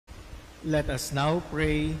Let us now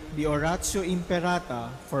pray the Oratio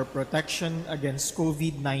Imperata for protection against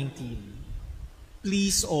COVID-19.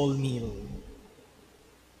 Please all kneel.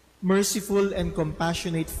 Merciful and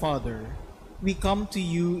compassionate Father, we come to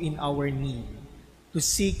you in our need to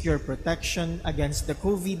seek your protection against the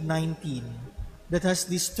COVID-19 that has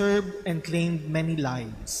disturbed and claimed many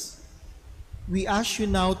lives. We ask you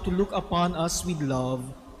now to look upon us with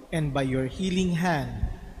love and by your healing hand,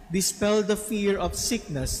 dispel the fear of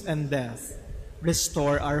sickness and death,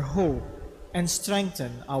 restore our hope, and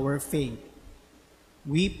strengthen our faith.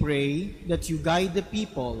 We pray that you guide the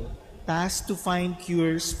people tasked to find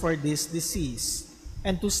cures for this disease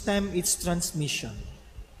and to stem its transmission.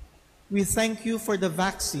 We thank you for the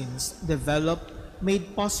vaccines developed,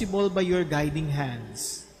 made possible by your guiding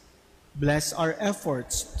hands. Bless our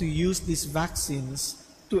efforts to use these vaccines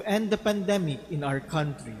to end the pandemic in our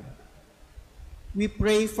country. We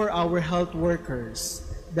pray for our health workers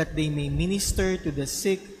that they may minister to the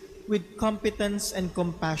sick with competence and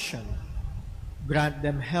compassion. Grant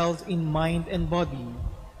them health in mind and body,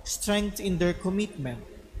 strength in their commitment,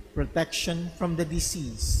 protection from the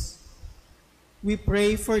disease. We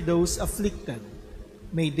pray for those afflicted.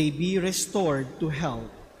 May they be restored to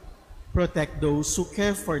health. Protect those who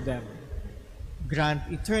care for them. Grant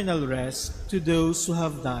eternal rest to those who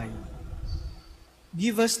have died.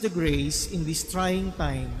 Give us the grace in these trying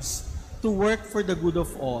times to work for the good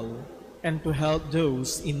of all and to help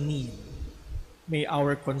those in need. May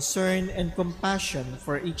our concern and compassion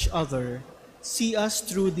for each other see us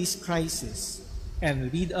through this crisis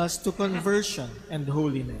and lead us to conversion and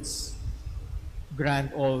holiness.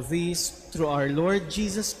 Grant all this through our Lord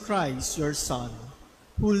Jesus Christ, your Son,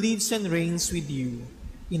 who lives and reigns with you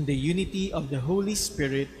in the unity of the Holy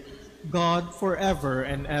Spirit, God forever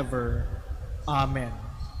and ever. Amen.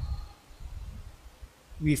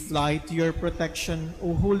 We fly to your protection,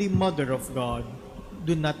 O Holy Mother of God.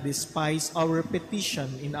 Do not despise our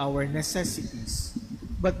petition in our necessities,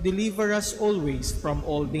 but deliver us always from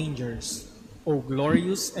all dangers, O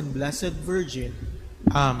glorious and blessed Virgin.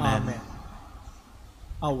 Amen. Amen.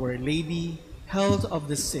 Our Lady, health of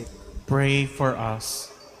the sick, Pray for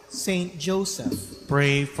us. Saint Joseph,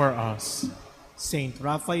 Pray for us. Saint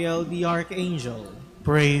Raphael the Archangel,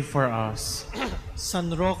 Pray for us. San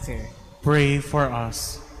Roque, Pray for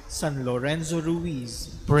us. San Lorenzo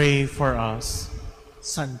Ruiz, Pray for us.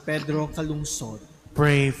 San Pedro Calungsod,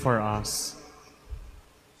 Pray for us.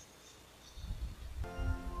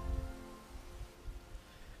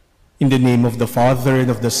 In the name of the Father, and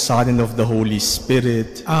of the Son, and of the Holy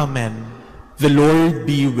Spirit. Amen. The Lord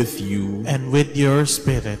be with you. And with your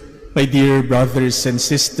spirit. My dear brothers and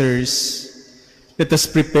sisters, let us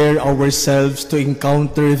prepare ourselves to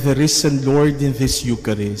encounter the risen Lord in this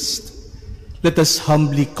Eucharist. Let us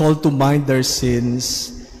humbly call to mind our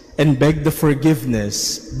sins and beg the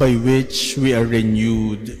forgiveness by which we are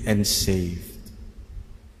renewed and saved.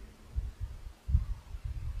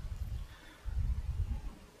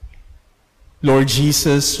 Lord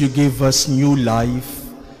Jesus, you give us new life.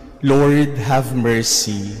 Lord, have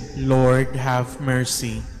mercy. Lord, have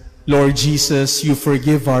mercy. Lord Jesus, you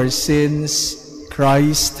forgive our sins.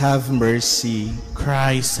 Christ, have mercy.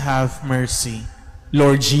 Christ, have mercy.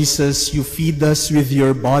 Lord Jesus, you feed us with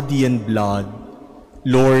your body and blood.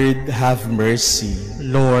 Lord, have mercy.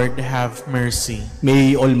 Lord, have mercy.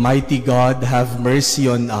 May Almighty God have mercy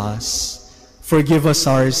on us, forgive us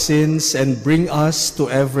our sins, and bring us to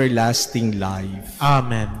everlasting life.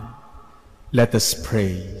 Amen. Let us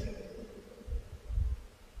pray.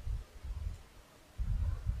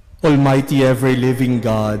 Almighty ever-living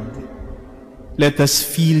God, let us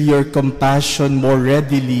feel your compassion more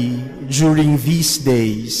readily during these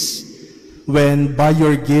days, when by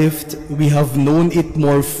your gift we have known it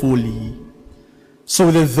more fully,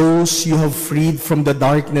 so that those you have freed from the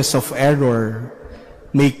darkness of error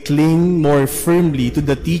may cling more firmly to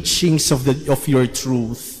the teachings of your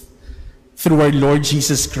truth. Through our Lord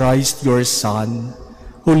Jesus Christ, your Son,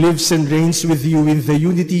 who lives and reigns with you in the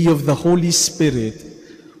unity of the Holy Spirit,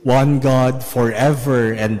 one God,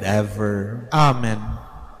 forever and ever. Amen.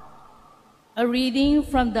 A reading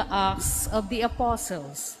from the Acts of the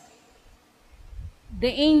Apostles. The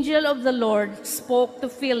angel of the Lord spoke to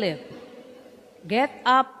Philip, "Get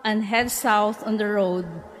up and head south on the road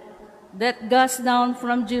that goes down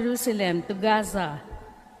from Jerusalem to Gaza,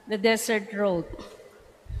 the desert road."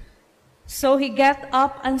 So he got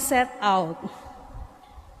up and set out.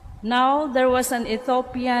 Now there was an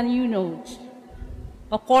Ethiopian eunuch,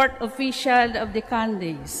 a court official of the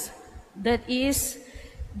Candace, that is,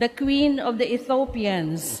 the queen of the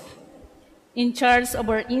Ethiopians, in charge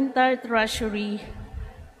of our entire treasury,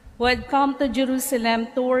 who had come to Jerusalem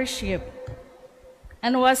to worship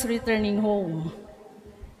and was returning home.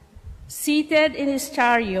 Seated in his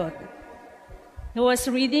chariot, he was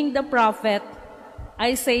reading the prophet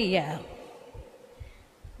Isaiah.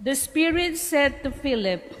 The Spirit said to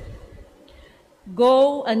Philip,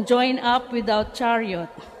 "Go and join up without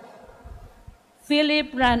chariot."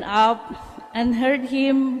 Philip ran up and heard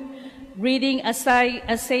him reading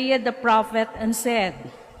Isaiah the prophet and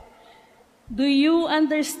said, "Do you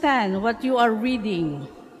understand what you are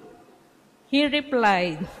reading?" He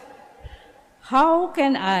replied, "How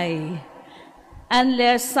can I,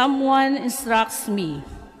 unless someone instructs me?"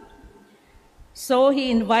 So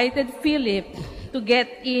he invited Philip to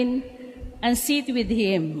get in and sit with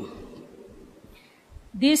him.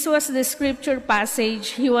 This was the scripture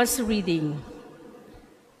passage he was reading.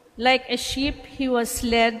 Like a sheep he was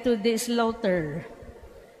led to the slaughter,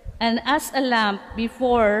 and as a lamb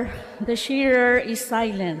before the shearer is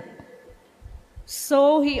silent,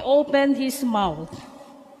 so he opened his mouth.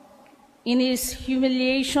 In his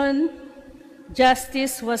humiliation,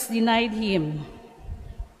 justice was denied him.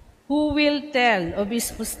 Who will tell of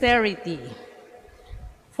his posterity?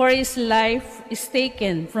 For his life is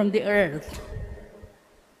taken from the earth.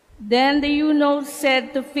 Then the eunuch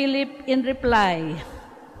said to Philip in reply,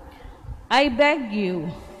 "I beg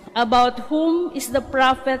you, about whom is the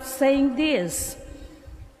prophet saying this?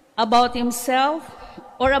 About himself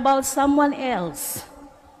or about someone else?"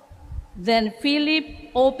 Then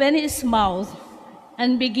Philip opened his mouth,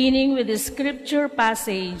 and beginning with the scripture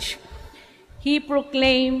passage, he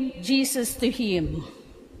proclaimed Jesus to him.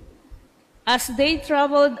 As they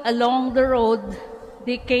traveled along the road,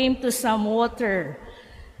 they came to some water,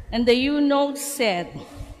 and the eunuch said,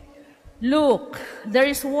 "Look, there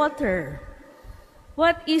is water.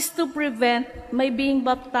 What is to prevent my being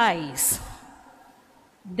baptized?"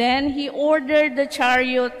 Then he ordered the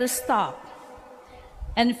chariot to stop,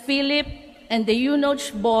 and Philip and the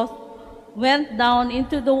eunuch both went down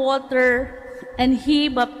into the water, and he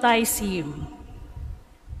baptized him.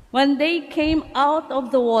 When they came out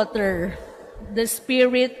of the water, the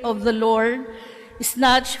Spirit of the Lord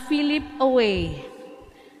snatched Philip away,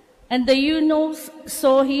 and the eunuch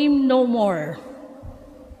saw him no more,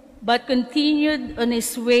 but continued on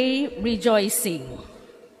his way rejoicing.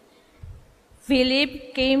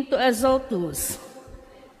 Philip came to Azotus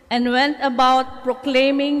and went about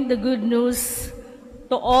proclaiming the good news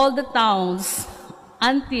to all the towns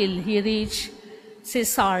until he reached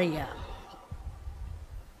Caesarea.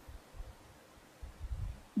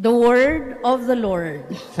 The word of the Lord.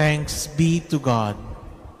 Thanks be to God.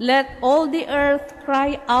 Let all the earth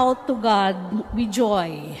cry out to God with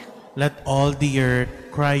joy. Let all the earth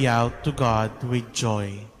cry out to God with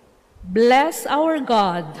joy. Bless our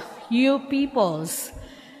God, you peoples.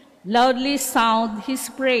 Loudly sound his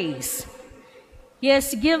praise. He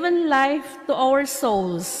has given life to our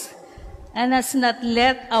souls and has not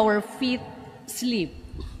let our feet sleep.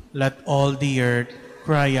 Let all the earth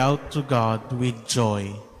cry out to God with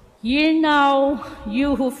joy. Hear now,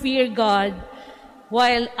 you who fear God,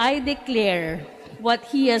 while I declare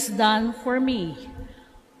what he has done for me.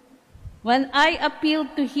 When I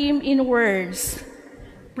appealed to him in words,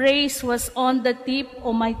 praise was on the tip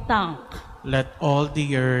of my tongue. Let all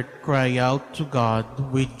the earth cry out to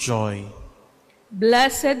God with joy.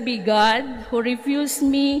 Blessed be God who refused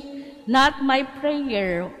me not my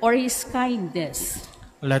prayer or his kindness.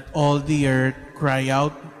 Let all the earth cry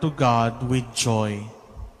out to God with joy.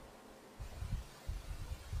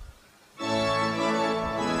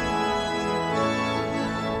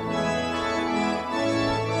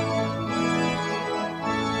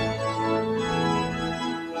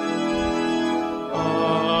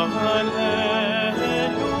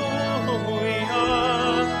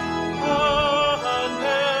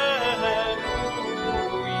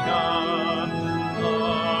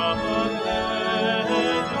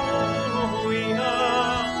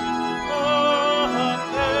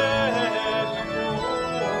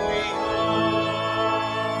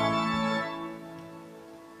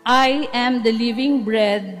 I am the living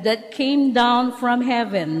bread that came down from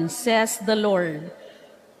heaven, says the Lord.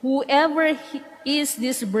 Whoever eats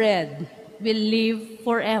this bread will live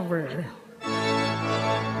forever.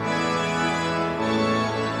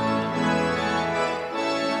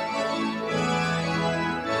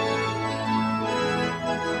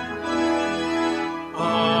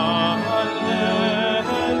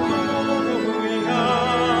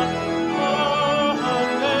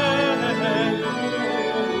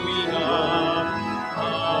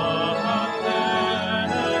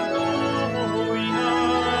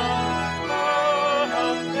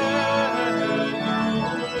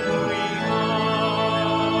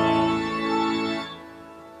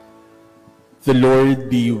 The Lord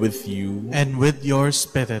be with you. And with your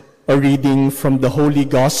spirit. A reading from the Holy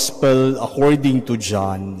Gospel according to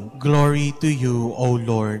John. Glory to you, O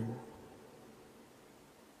Lord.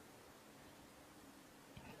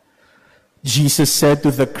 Jesus said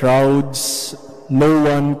to the crowds, "No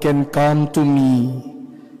one can come to me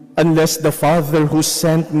unless the Father who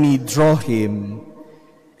sent me draw him,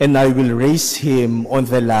 and I will raise him on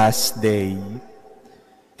the last day.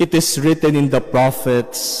 It is written in the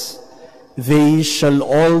prophets, they shall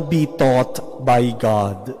all be taught by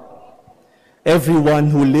God. Everyone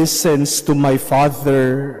who listens to my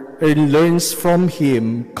Father and learns from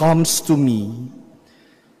him comes to me.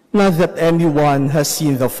 Not that anyone has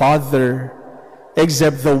seen the Father,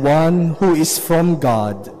 except the one who is from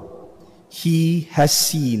God. He has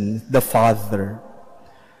seen the Father.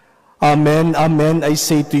 Amen, amen, I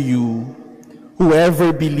say to you,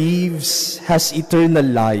 whoever believes has eternal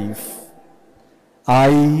life.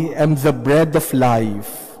 I am the bread of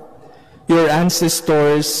life. Your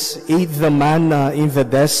ancestors ate the manna in the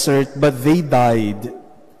desert, but they died.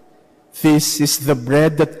 This is the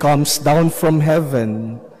bread that comes down from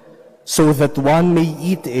heaven, so that one may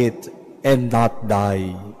eat it and not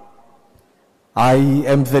die. I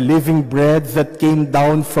am the living bread that came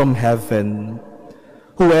down from heaven.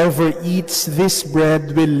 Whoever eats this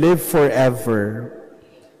bread will live forever,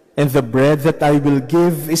 and the bread that I will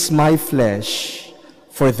give is my flesh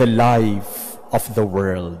for the life of the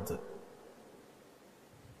world."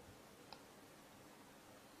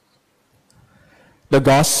 The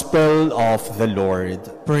Gospel of the Lord.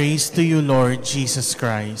 Praise to you, Lord Jesus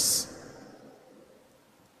Christ.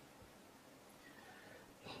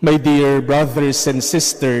 My dear brothers and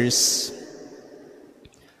sisters,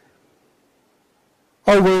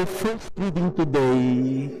 our first reading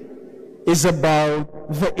today is about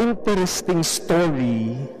the interesting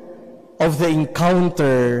story of the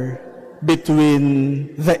encounter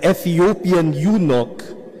between the Ethiopian eunuch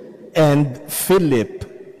and Philip.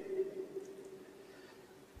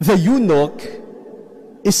 The eunuch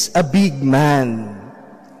is a big man.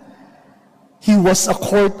 He was a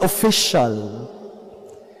court official.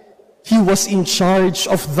 He was in charge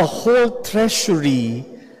of the whole treasury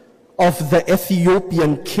of the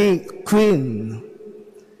Ethiopian queen.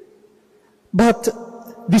 But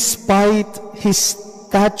despite his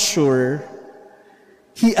stature,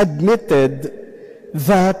 he admitted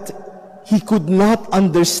that he could not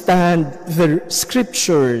understand the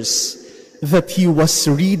scriptures that he was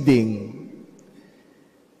reading.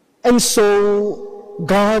 And so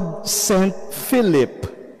God sent Philip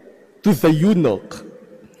to the eunuch.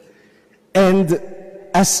 And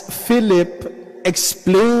as Philip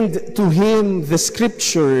explained to him the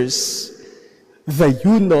scriptures, the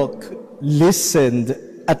eunuch listened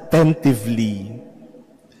attentively.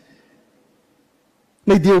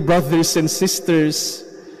 My dear brothers and sisters,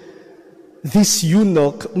 this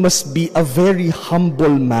eunuch must be a very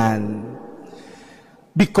humble man,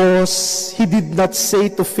 because he did not say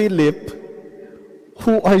to Philip,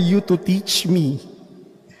 "Who are you to teach me?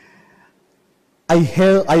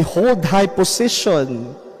 I hold high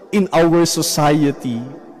position in our society."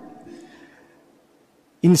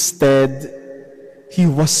 Instead, he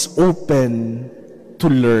was open to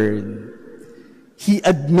learn. He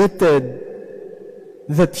admitted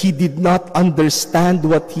that he did not understand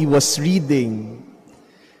what he was reading,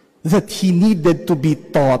 that he needed to be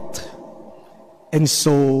taught, and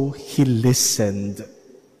so he listened.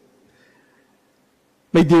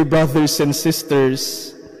 My dear brothers and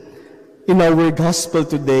sisters, in our gospel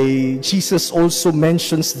today, Jesus also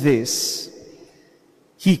mentions this.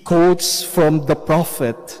 He quotes from the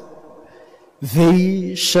prophet,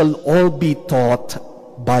 "They shall all be taught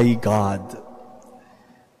by God."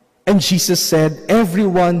 And Jesus said,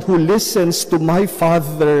 "Everyone who listens to my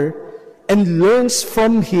Father and learns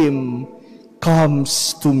from him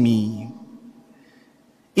comes to me."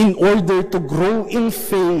 In order to grow in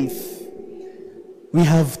faith, we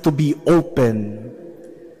have to be open.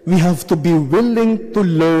 We have to be willing to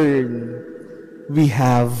learn. We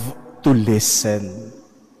have to listen.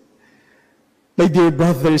 My dear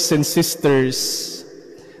brothers and sisters,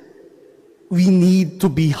 we need to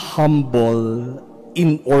be humble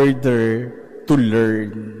in order to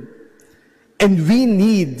learn. And we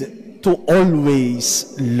need to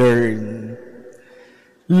always learn.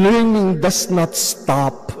 Learning does not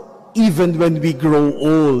stop even when we grow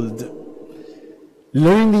old.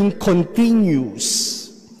 Learning continues.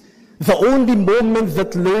 The only moment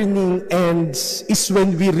that learning ends is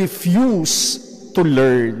when we refuse to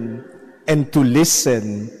learn and to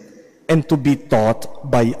listen and to be taught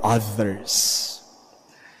by others.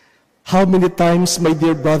 How many times, my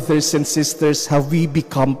dear brothers and sisters, have we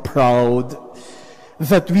become proud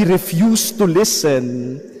that we refuse to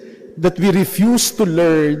listen, that we refuse to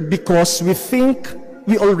learn because we think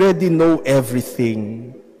we already know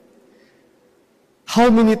everything. How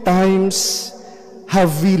many times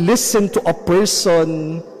have we listened to a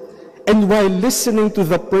person, and while listening to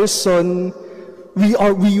the person,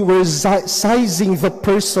 we were sizing the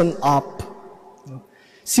person up.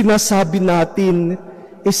 Sinasabi natin,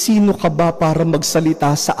 sino ka ba para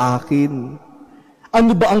magsalita sa akin?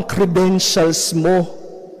 Ano ba ang credentials mo?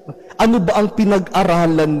 Ano ba ang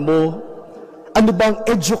pinag-aralan mo? Ano ba ang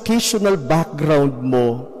educational background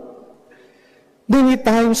mo? Many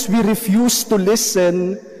times we refuse to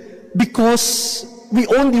listen because we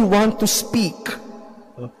only want to speak.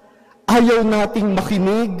 Ayaw nating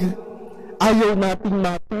makinig, ayaw nating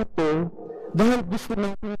matuto, dahil gusto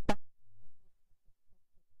nating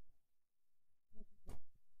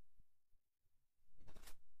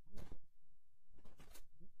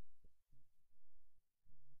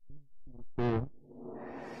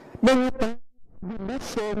many times we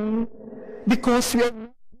listen because we are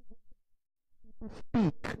not to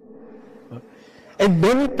speak. And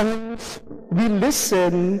many times we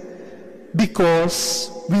listen because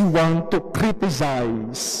we want to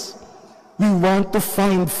criticize. We want to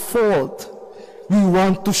find fault. We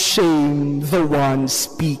want to shame the one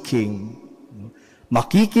speaking.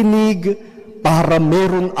 Makikinig para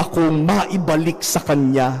meron akong maibalik sa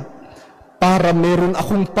kanya, para meron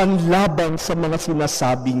akong panlaban sa mga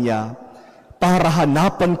sinasabi niya, para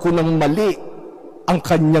hanapan ko ng mali ang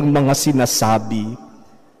kanyang mga sinasabi.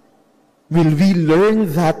 Will we learn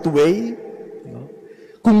that way?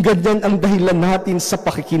 Kung ganyan ang dahilan natin sa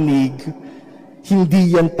pakikinig,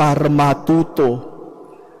 hindi yan para matuto.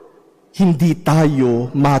 Hindi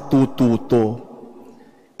tayo matututo.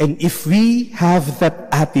 And if we have that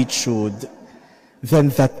attitude,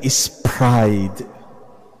 then that is pride.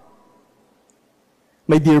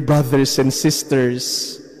 My dear brothers and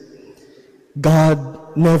sisters,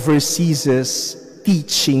 God never ceases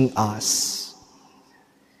teaching us.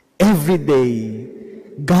 Every day,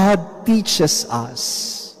 God teaches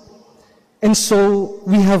us. And so,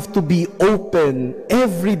 we have to be open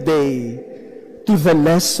every day to the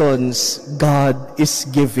lessons God is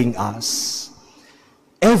giving us.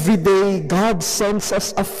 Every day, God sends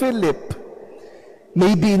us a Philip,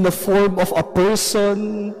 maybe in the form of a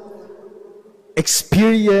person,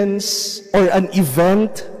 experience, or an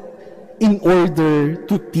event, in order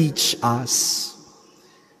to teach us.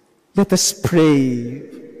 Let us pray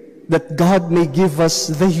that God may give us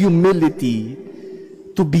the humility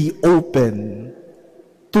to be open,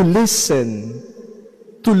 to listen,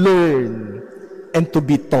 to learn, and to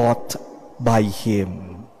be taught by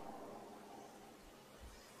Him.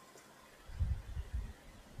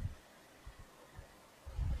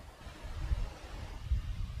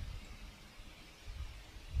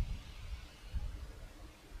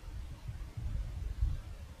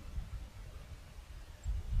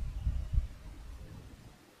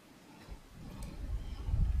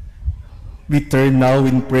 We turn now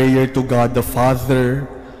in prayer to God the Father,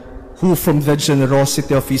 who from the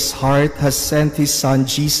generosity of His heart has sent His Son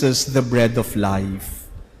Jesus, the bread of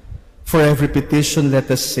life. For every petition,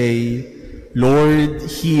 let us say, Lord,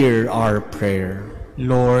 hear our prayer.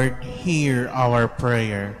 Lord, hear our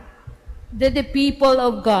prayer. That the people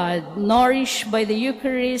of God, nourished by the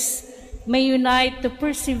Eucharist, may unite to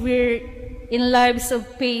persevere in lives of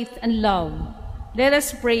faith and love. Let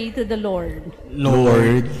us pray to the Lord.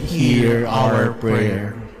 Lord, hear our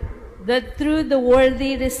prayer. That through the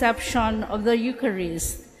worthy reception of the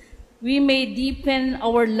Eucharist, we may deepen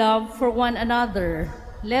our love for one another.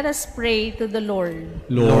 Let us pray to the Lord.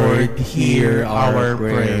 Lord, hear our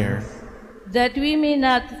prayer. That we may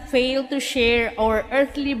not fail to share our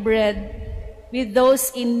earthly bread with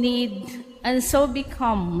those in need and so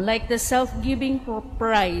become like the self-giving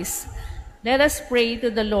Christ. Let us pray to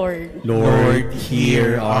the Lord. Lord,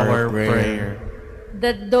 hear our prayer.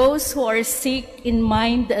 That those who are sick in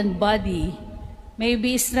mind and body may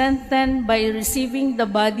be strengthened by receiving the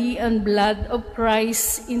body and blood of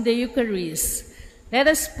Christ in the Eucharist. Let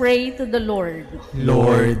us pray to the Lord.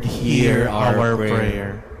 Lord, hear our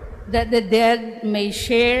prayer. That the dead may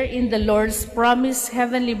share in the Lord's promised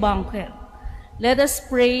heavenly banquet. Let us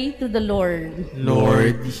pray to the Lord.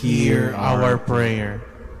 Lord, hear our prayer.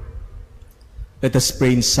 Let us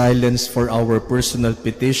pray in silence for our personal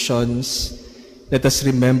petitions. Let us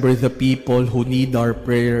remember the people who need our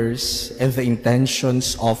prayers and the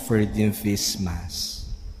intentions offered in this Mass.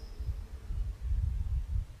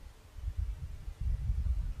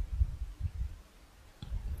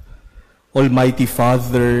 Almighty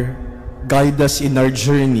Father, guide us in our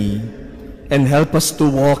journey, and help us to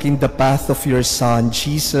walk in the path of your Son,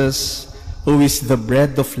 Jesus, who is the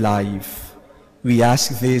bread of life. We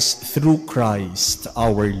ask this through Christ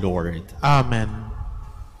our Lord. Amen.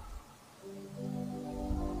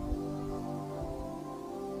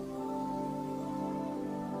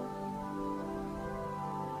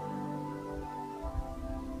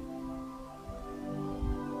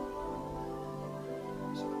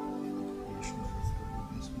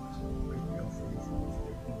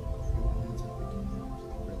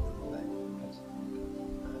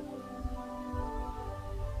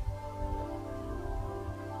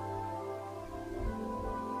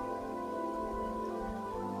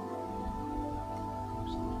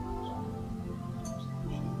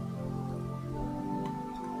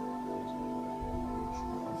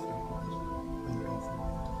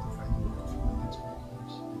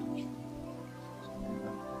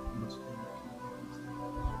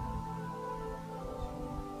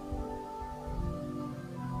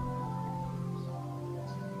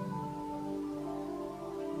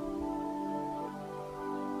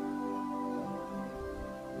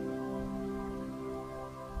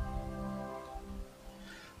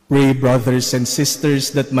 Pray, brothers and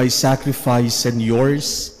sisters, that my sacrifice and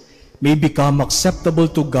yours may become acceptable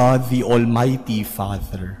to God, the Almighty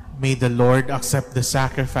Father. May the Lord accept the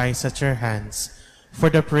sacrifice at your hands for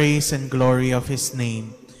the praise and glory of his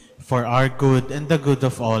name, for our good and the good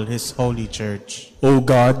of all his holy church. O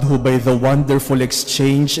God, who by the wonderful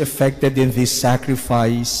exchange effected in this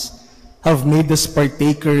sacrifice have made us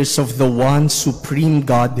partakers of the one supreme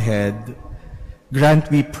Godhead,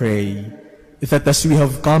 grant, we pray, that as we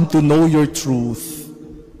have come to know your truth,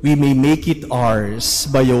 we may make it ours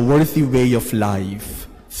by a worthy way of life,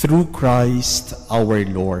 through Christ our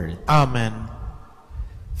Lord. Amen.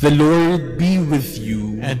 The Lord be with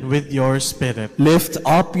you. And with your spirit, Lift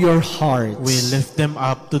up your hearts. we lift them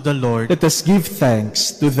up to the Lord. Let us give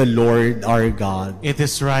thanks to the Lord our God. It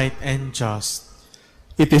is right and just.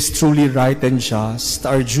 It is truly right and just,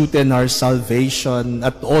 our duty and our salvation,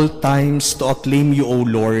 at all times to acclaim you, O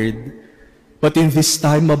Lord, but in this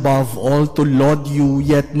time above all to laud you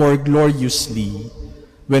yet more gloriously,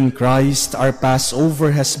 when Christ our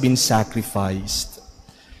Passover has been sacrificed.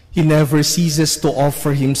 He never ceases to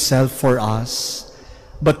offer himself for us,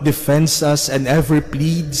 but defends us and ever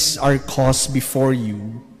pleads our cause before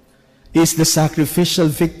you. He is the sacrificial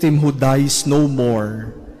victim who dies no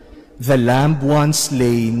more, the Lamb once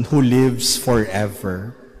slain who lives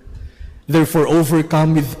forever. Therefore,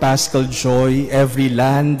 overcome with paschal joy, every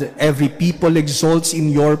land, every people exalts in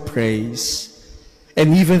your praise,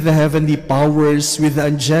 and even the heavenly powers with the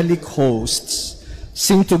angelic hosts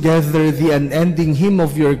sing together the unending hymn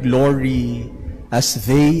of your glory as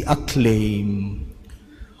they acclaim,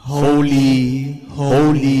 Holy,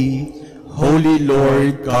 holy, holy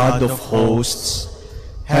Lord God of hosts,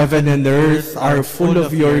 heaven and earth are full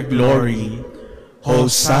of your glory.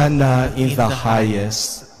 Hosanna in the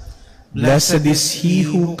highest. Blessed is he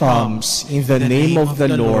who comes in the name of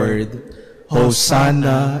the Lord.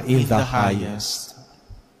 Hosanna in the highest.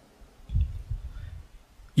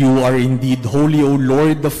 You are indeed holy, O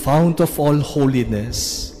Lord, the fount of all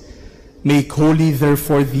holiness. Make holy,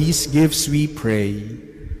 therefore, these gifts, we pray,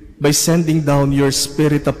 by sending down your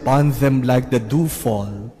Spirit upon them like the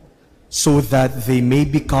dewfall, so that they may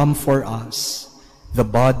become for us the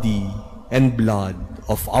body and blood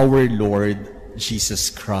of our Lord Jesus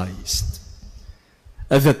Christ.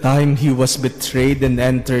 At the time he was betrayed and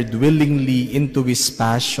entered willingly into his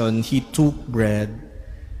passion, he took bread,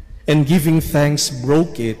 and giving thanks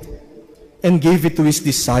broke it, and gave it to his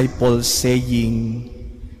disciples, saying,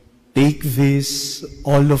 Take this,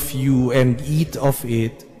 all of you, and eat of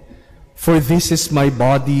it, for this is my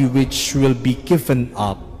body which will be given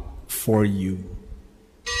up for you.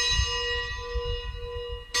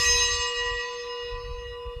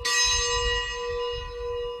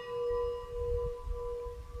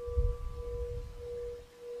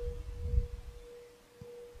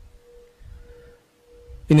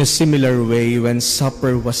 In a similar way, when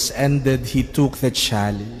supper was ended, he took the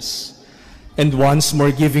chalice, and once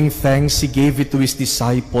more giving thanks, he gave it to his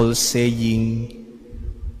disciples, saying,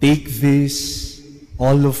 Take this,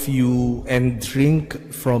 all of you, and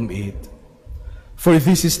drink from it. For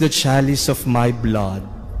this is the chalice of my blood,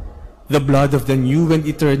 the blood of the new and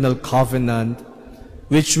eternal covenant,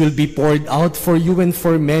 which will be poured out for you and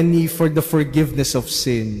for many for the forgiveness of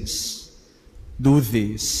sins. Do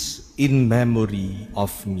this in memory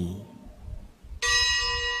of me.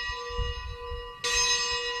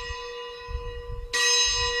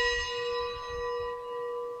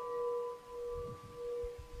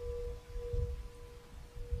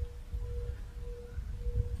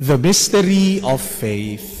 The mystery of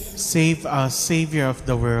faith. Save us, Savior of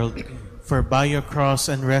the world, for by your cross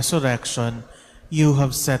and resurrection you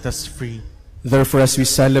have set us free. Therefore, as we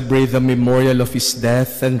celebrate the memorial of his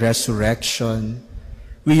death and resurrection,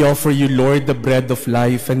 we offer you, Lord, the bread of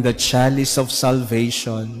life and the chalice of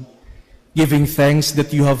salvation, giving thanks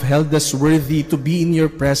that you have held us worthy to be in your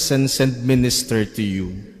presence and minister to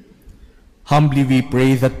you. Humbly we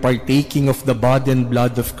pray that partaking of the body and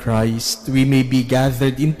blood of Christ, we may be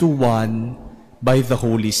gathered into one by the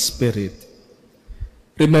Holy Spirit.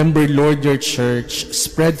 Remember, Lord, your church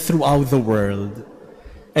spread throughout the world,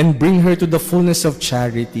 and bring her to the fullness of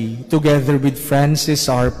charity, together with Francis,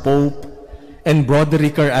 our Pope, and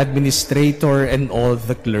Broderick, our administrator, and all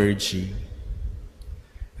the clergy.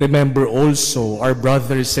 Remember also our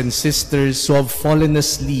brothers and sisters who have fallen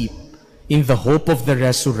asleep in the hope of the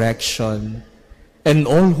resurrection, and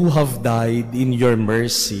all who have died in your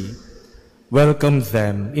mercy. Welcome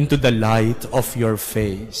them into the light of your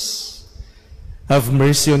face. Have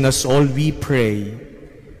mercy on us all, we pray,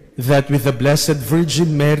 that with the Blessed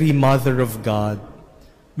Virgin Mary, Mother of God,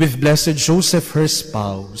 with Blessed Joseph, her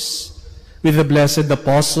spouse, with the blessed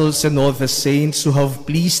apostles and all the saints who have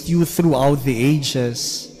pleased you throughout the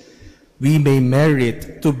ages, we may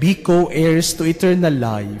merit to be co-heirs to eternal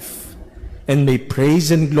life, and may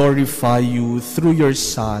praise and glorify you through your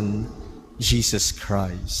Son, Jesus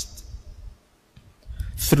Christ.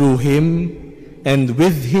 Through him, and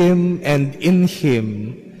with him, and in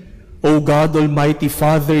him, O God, Almighty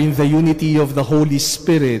Father, in the unity of the Holy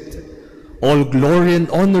Spirit, all glory and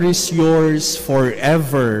honor is yours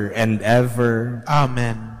forever and ever.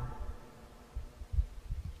 Amen.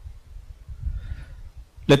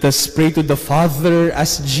 Let us pray to the Father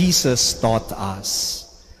as Jesus taught us.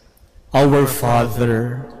 Our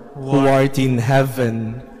Father, who art in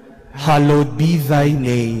heaven, hallowed be thy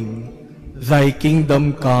name. Thy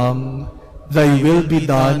kingdom come, thy will be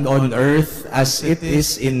done on earth as it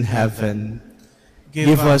is in heaven.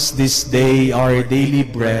 Give us this day our daily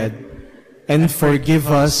bread, and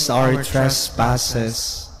forgive us our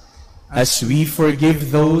trespasses, as we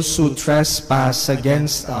forgive those who trespass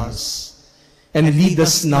against us. And lead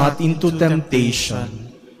us not into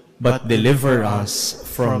temptation, but deliver us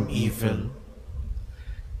from evil.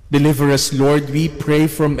 Deliver us, Lord, we pray,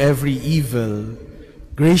 from every evil.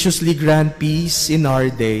 Graciously grant peace in our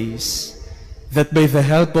days, that by the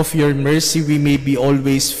help of your mercy we may be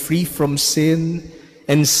always free from sin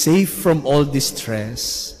and safe from all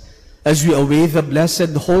distress, as we await the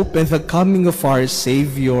blessed hope and the coming of our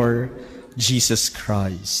Savior, Jesus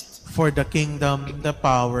Christ. For the kingdom, the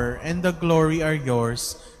power, and the glory are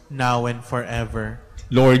yours, now and forever.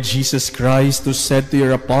 Lord Jesus Christ, who said to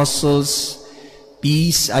your apostles,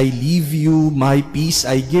 "Peace I leave you, my peace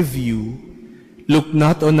I give you," look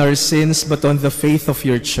not on our sins, but on the faith of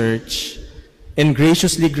your church, and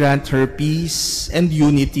graciously grant her peace and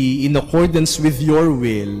unity in accordance with your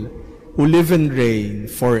will, who live and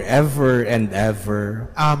reign forever and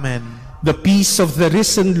ever. Amen. The peace of the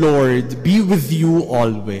risen Lord be with you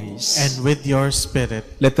always. And with your spirit.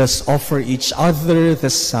 Let us offer each other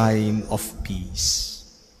the sign of peace.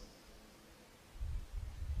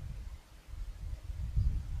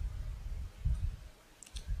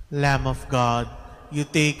 Lamb of God, you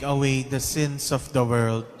take away the sins of the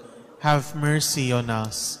world. Have mercy on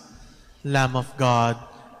us. Lamb of God,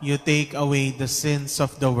 you take away the sins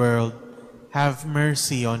of the world. Have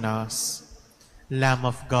mercy on us. Lamb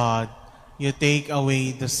of God, you take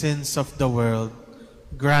away the sins of the world.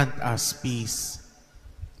 Grant us peace.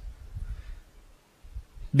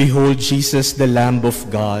 Behold Jesus, the Lamb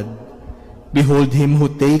of God. Behold him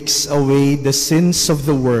who takes away the sins of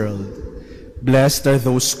the world. Blessed are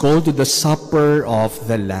those called to the supper of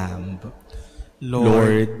the Lamb.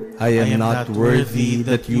 Lord, I am not worthy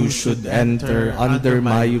that you should enter under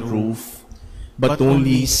my roof, but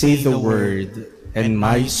only say the word, and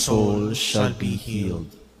my soul shall be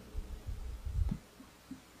healed.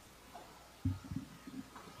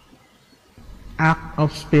 Act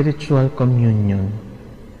of spiritual communion.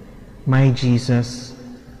 My Jesus,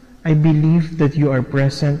 I believe that you are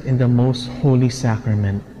present in the most holy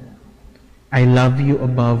sacrament. I love you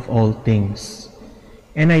above all things,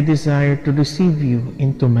 and I desire to receive you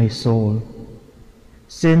into my soul.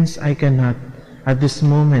 Since I cannot at this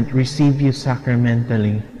moment receive you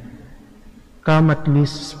sacramentally, come at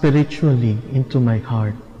least spiritually into my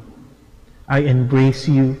heart. I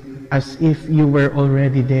embrace you as if you were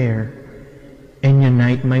already there, and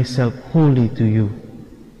unite myself wholly to you.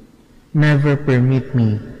 Never permit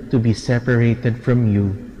me to be separated from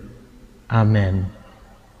you. Amen.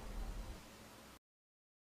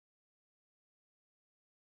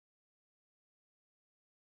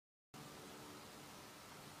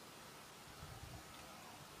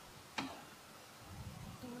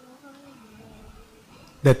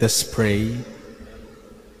 Let us pray.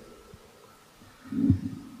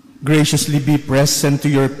 Graciously be present to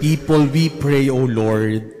your people, we pray, O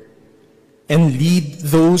Lord, and lead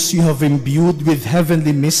those you have imbued with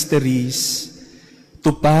heavenly mysteries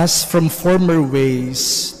to pass from former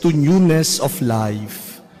ways to newness of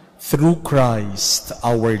life through Christ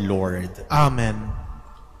our Lord. Amen.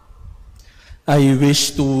 I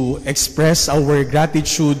wish to express our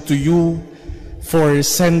gratitude to you for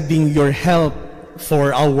sending your help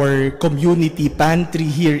for our community pantry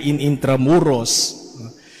here in Intramuros.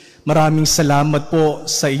 Maraming salamat po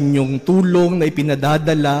sa inyong tulong na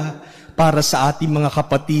ipinadadala para sa ating mga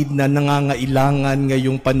kapatid na nangangailangan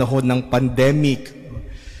ngayong panahon ng pandemic.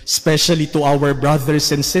 Especially to our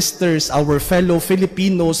brothers and sisters, our fellow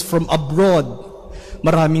Filipinos from abroad.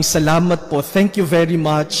 Maraming salamat po. Thank you very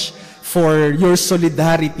much for your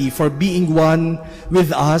solidarity, for being one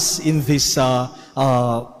with us in this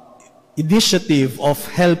initiative of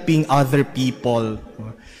helping other people.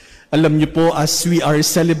 Alam niyo po, as we are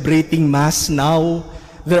celebrating Mass now,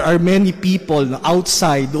 there are many people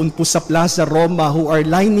outside, doon po sa Plaza Roma, who are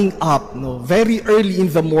lining up very early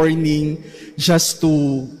in the morning just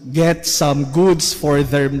to get some goods for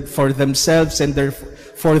themselves and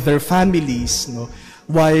for their families.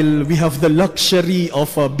 While we have the luxury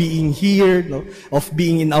of being here, of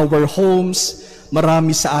being in our homes,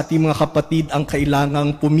 marami sa ating mga kapatid ang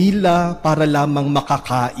kailangang pumila para lamang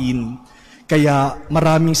makakain. Kaya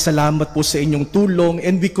maraming salamat po sa inyong tulong,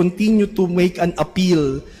 and we continue to make an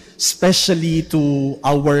appeal, especially to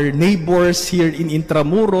our neighbors here in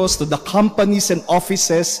Intramuros, to the companies and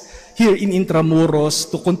offices here in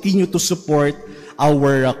Intramuros to continue to support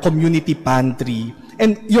our community pantry.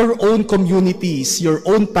 And your own communities, your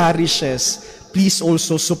own parishes, please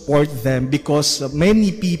also support them, because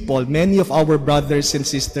many people, many of our brothers and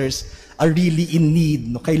sisters are really in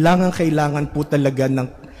need. Kailangan po talaga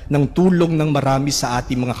ng tulong ng marami sa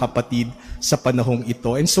ating mga kapatid sa panahong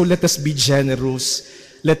ito. And so let us be generous.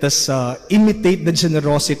 Let us imitate the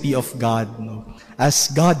generosity of God. As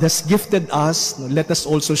God has gifted us, let us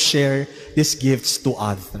also share these gifts to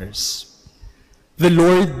others. The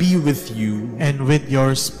Lord be with you. And with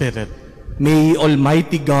your spirit. May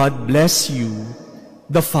Almighty God bless you,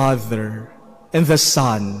 the Father, and the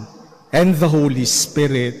Son, and the Holy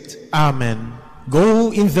Spirit. Amen.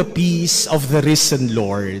 Go in the peace of the risen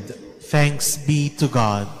Lord. Thanks be to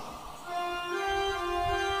God.